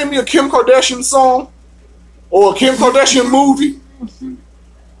you name me a Kim Kardashian song? Or a Kim Kardashian movie?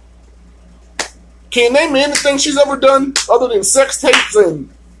 Can you name me anything she's ever done other than sex tapes and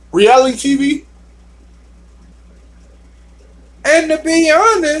reality TV? And to be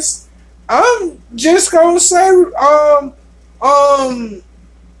honest, I'm just gonna say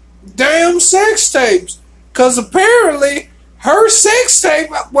damn sex tapes. Cause apparently her sex tape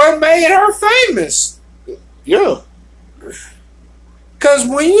what made her famous. Yeah. Cause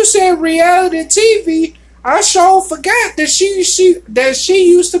when you said reality TV, I sure forgot that she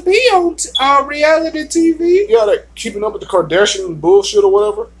used to be on reality TV. Yeah, like Keeping Up with the Kardashian bullshit or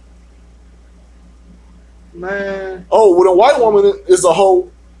whatever. Man. Oh, when a white woman is a hoe,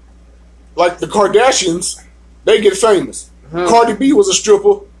 like the Kardashians, they get famous. Cardi B was a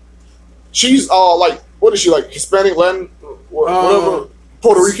stripper. She's like, what is she, like Hispanic, Latin, whatever,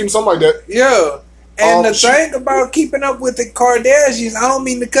 Puerto Rican, something like that. Yeah. And the thing about Keeping Up with the Kardashians, I don't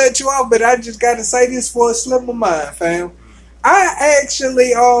mean to cut you off, but I just got to say this for a slip of mind, fam. I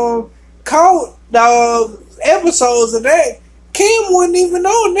actually caught episodes of that. Kim wasn't even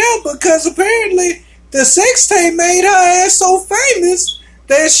on there because apparently the sex tape made her ass so famous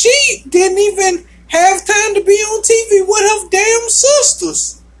that she didn't even have time to be on TV with her damn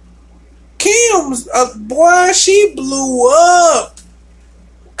sisters. Kim's boy, she blew up.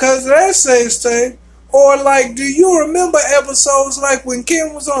 because of that sex tape? Or like, do you remember episodes like when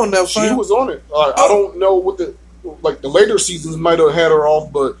Kim was on that? She was on it. I don't know what the later seasons might have had her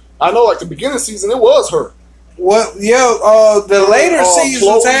off, but I know like the beginning season it was her. Well, yeah, the later seasons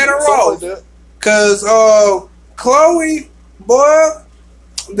Chloe, had her off. Like Cause Chloe, boy,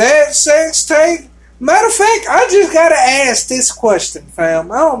 that sex tape. Matter of fact, I just gotta ask this question, fam.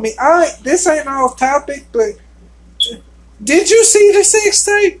 This ain't off topic, but did you see the sex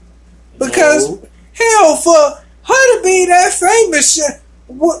tape? Because hell, for her to be that famous,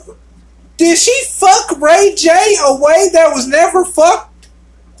 did she fuck Ray J a way that was never fucked?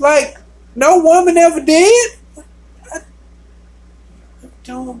 Like no woman ever did. I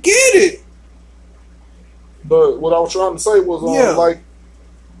don't get it. But what I was trying to say was,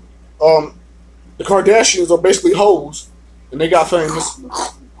 the Kardashians are basically hoes, and they got famous.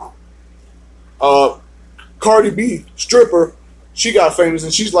 Cardi B, stripper, she got famous,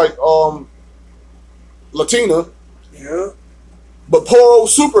 and she's like Latina. Yeah. But poor old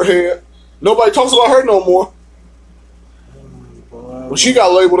Superhead, nobody talks about her no more. When she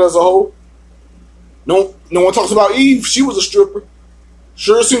got labeled as a hoe, no one talks about Eve. She was a stripper.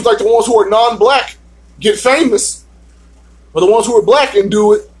 Sure seems like the ones who are non-black get famous, but the ones who are black and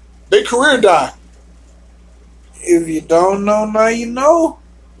do it, their career die. If you don't know, now you know.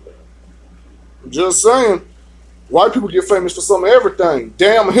 Just saying. White people get famous for some of everything.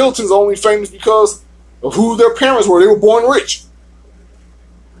 Damn, Hilton's only famous because of who their parents were. They were born rich.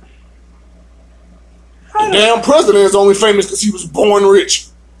 The damn president is only famous because he was born rich.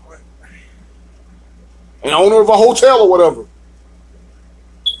 And owner of a hotel or whatever.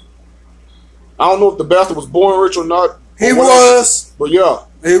 I don't know if the bastard was born rich or not. He was. But yeah.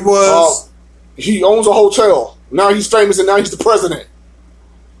 He was. He owns a hotel. Now he's famous and now he's the president.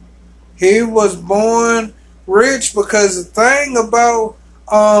 He was born rich because the thing about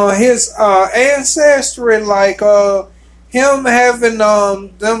his ancestry, like him having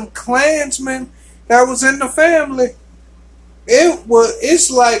them Klansmen that was in the family, it's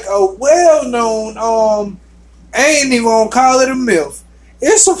like a well-known I ain't even gonna call it a myth.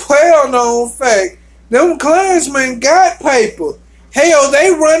 It's a well-known fact. Them Klansmen got paper. Hell,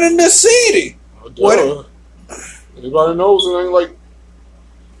 they running the city. What? Everybody knows it ain't like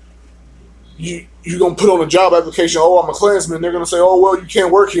you gonna put on a job application. Oh, I'm a Klansman. They're gonna say, oh well, you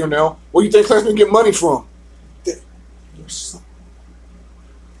can't work here now. Where do you think Klansmen get money from?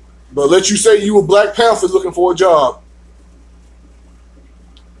 But let you say you a Black Panther looking for a job.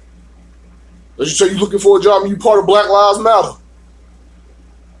 Let you say you looking for a job and you part of Black Lives Matter.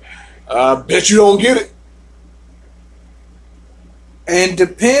 I bet you don't get it. And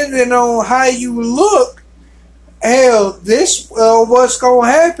depending on how you look, hell, this what's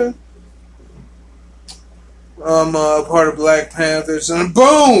gonna happen. I'm part of Black Panthers, and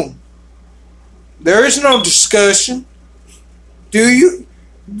boom, there is no discussion. Do you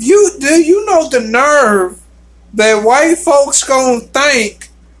know the nerve that white folks gonna think?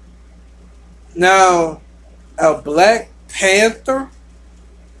 Now, a Black Panther?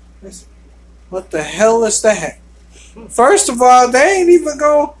 What the hell is that? First of all, they ain't even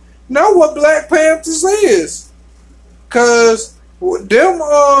gonna know what Black Panthers is. Cause them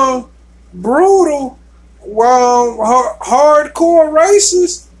brutal, hardcore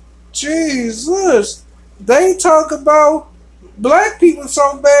racists, Jesus, they talk about black people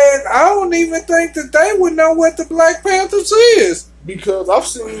so bad, I don't even think that they would know what the Black Panthers is. Because I've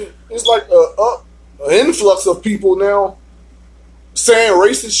seen, it's like an influx of people now saying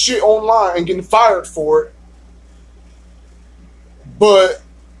racist shit online and getting fired for it. But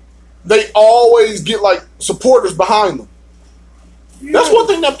they always get like supporters behind them. Yeah. That's one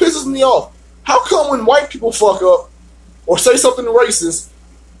thing that pisses me off. How come when white people fuck up or say something racist,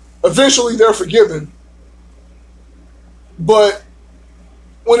 eventually they're forgiven, but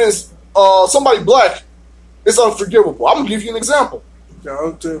when it's somebody black, it's unforgivable? I'm gonna give you an example.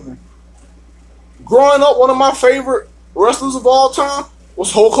 Don't tell me. Growing up, one of my favorite wrestlers of all time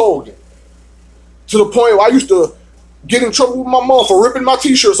was Hulk Hogan. To the point where I used to get in trouble with my mom for ripping my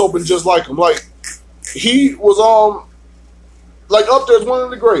t-shirts open just like him. Like, he was like up there as one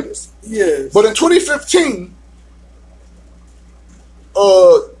of the greatest. Yes. But in 2015,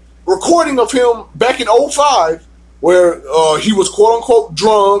 recording of him back in 2005, where he was quote unquote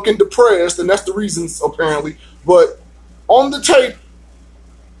drunk and depressed, and that's the reasons apparently. But on the tape,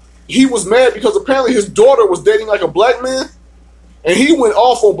 he was mad because apparently his daughter was dating like a black man, and he went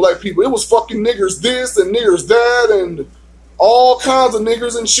off on black people. It was fucking niggers this and niggers that and all kinds of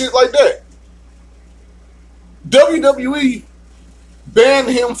niggers and shit like that. WWE banned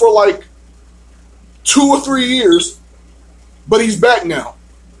him for like 2 or 3 years, but he's back now.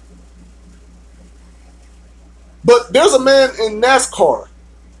 But there's a man in NASCAR,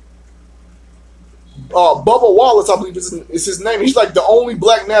 Bubba Wallace, I believe is his name. He's like the only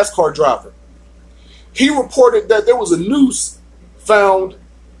black NASCAR driver. He reported that there was a noose found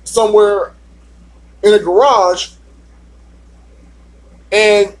somewhere in a garage,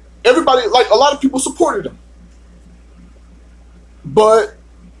 and everybody, like a lot of people, supported him. But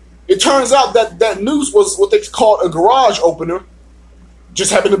it turns out that that noose was what they called a garage opener.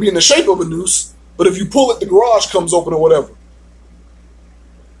 Just happened to be in the shape of a noose, but if you pull it, the garage comes open or whatever.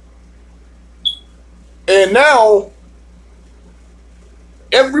 And now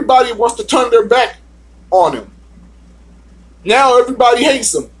everybody wants to turn their back on him. Now everybody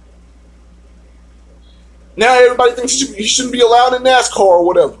hates him. Now everybody thinks he shouldn't be allowed in NASCAR or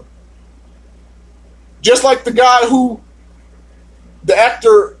whatever. Just like the guy the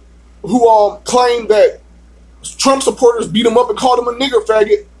actor who claimed that Trump supporters beat him up and called him a nigger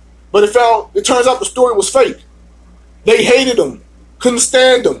faggot, but it turns out the story was fake. They hated him, couldn't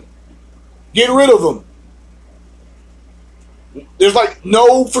stand him, get rid of him. There's like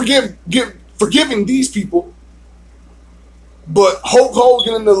no forgiving these people. But Hulk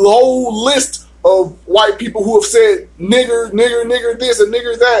Hogan and the whole list of white people who have said nigger, nigger, nigger this and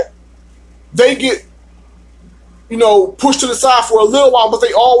nigger that, they get, pushed to the side for a little while, but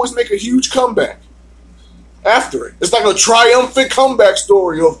they always make a huge comeback after it. It's like a triumphant comeback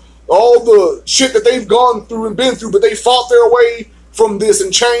story of all the shit that they've gone through and been through, but they fought their way from this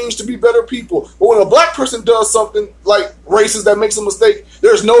and changed to be better people. But when a black person does something like racist that makes a mistake,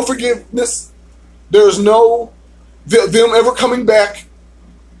 there's no forgiveness. There's no them ever coming back.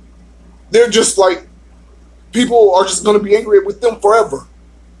 They're just like, people are just going to be angry with them forever.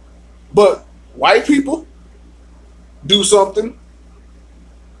 But white people do something,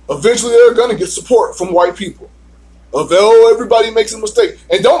 eventually they're going to get support from white people. Although everybody makes a mistake.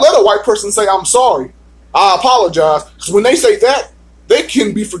 And don't let a white person say, I'm sorry, I apologize. Because when they say that, they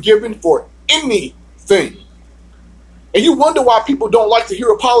can be forgiven for anything. And you wonder why people don't like to hear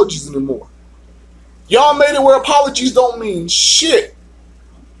apologies anymore. Y'all made it where apologies don't mean shit.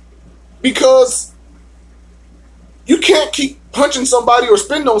 Because you can't keep punching somebody or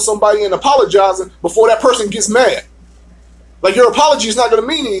spitting on somebody and apologizing before that person gets mad. Like, your apology is not going to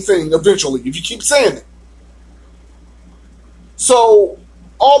mean anything eventually if you keep saying it. So,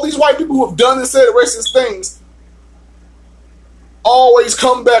 all these white people who have done and said racist things always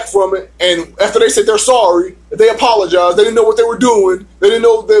come back from it, and after they say they're sorry, they apologize, they didn't know what they were doing, they didn't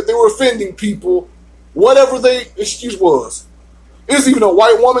know that they were offending people, whatever their excuse was. There's even a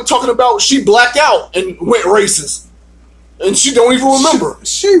white woman talking about she blacked out and went racist. And she don't even remember.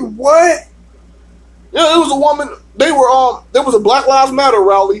 She what? Yeah, it was a woman. There was a Black Lives Matter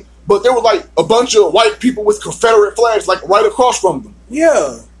rally, but there were like a bunch of white people with Confederate flags like right across from them.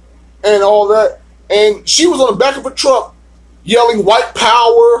 Yeah. And all that. And she was on the back of a truck yelling white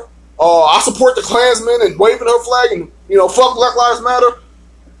power, I support the Klansmen, and waving her flag and, fuck Black Lives Matter.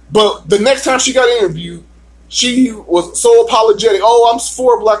 But the next time she got interviewed, she was so apologetic. Oh, I'm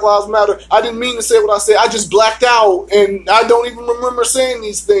for Black Lives Matter. I didn't mean to say what I said. I just blacked out, and I don't even remember saying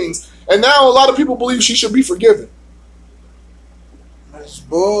these things. And now a lot of people believe she should be forgiven. That's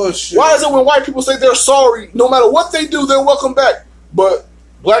bullshit. Why is it when white people say they're sorry, no matter what they do, they're welcome back? But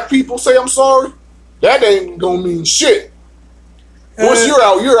black people say I'm sorry? That ain't gonna mean shit. Once you're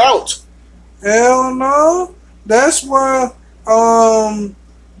out, you're out. Hell no. That's why,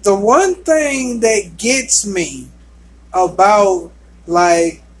 the one thing that gets me about,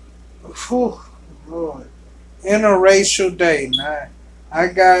 like, Lord, interracial dating, I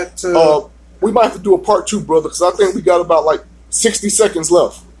got to... we might have to do a part 2, brother, because I think we got about, 60 seconds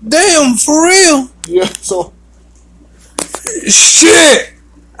left. Damn, for real? Yeah, so... Shit!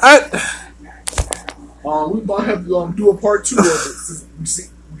 We might have to do a part 2 of it.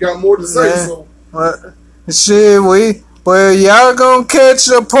 We got more to say, so... Shit, well, y'all gonna catch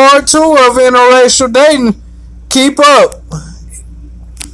a part 2 of interracial dating. Keep up.